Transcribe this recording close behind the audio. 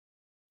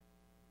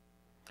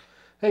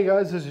Hey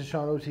guys, this is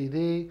Shaun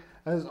OTD.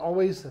 As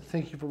always,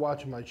 thank you for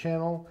watching my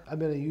channel. I've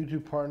been a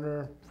YouTube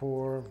partner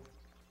for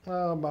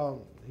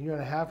about a year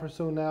and a half or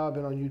so now. I've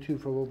been on YouTube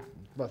for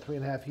about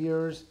 3.5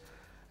 years.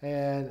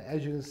 And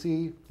as you can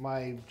see,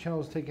 my channel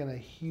has taken a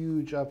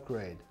huge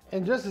upgrade.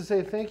 And just to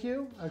say thank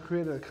you, I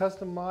created a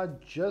custom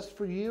mod just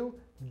for you,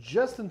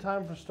 just in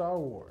time for Star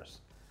Wars.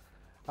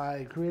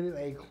 I created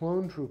a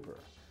clone trooper.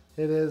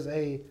 It is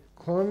a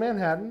clone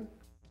Manhattan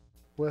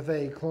with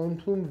a clone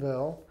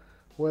Plumeville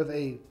with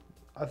a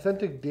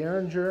authentic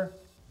Derringer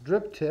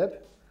drip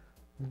tip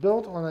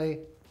built on a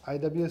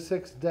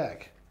IW6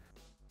 deck.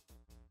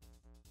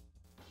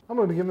 I'm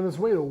going to be giving this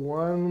away to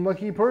one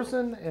lucky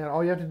person, and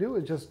all you have to do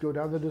is just go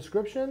down the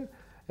description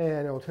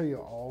and it will tell you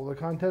all the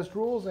contest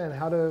rules and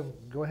how to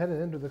go ahead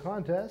and enter the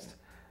contest.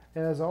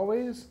 And as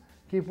always,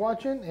 keep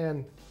watching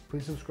and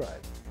please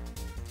subscribe.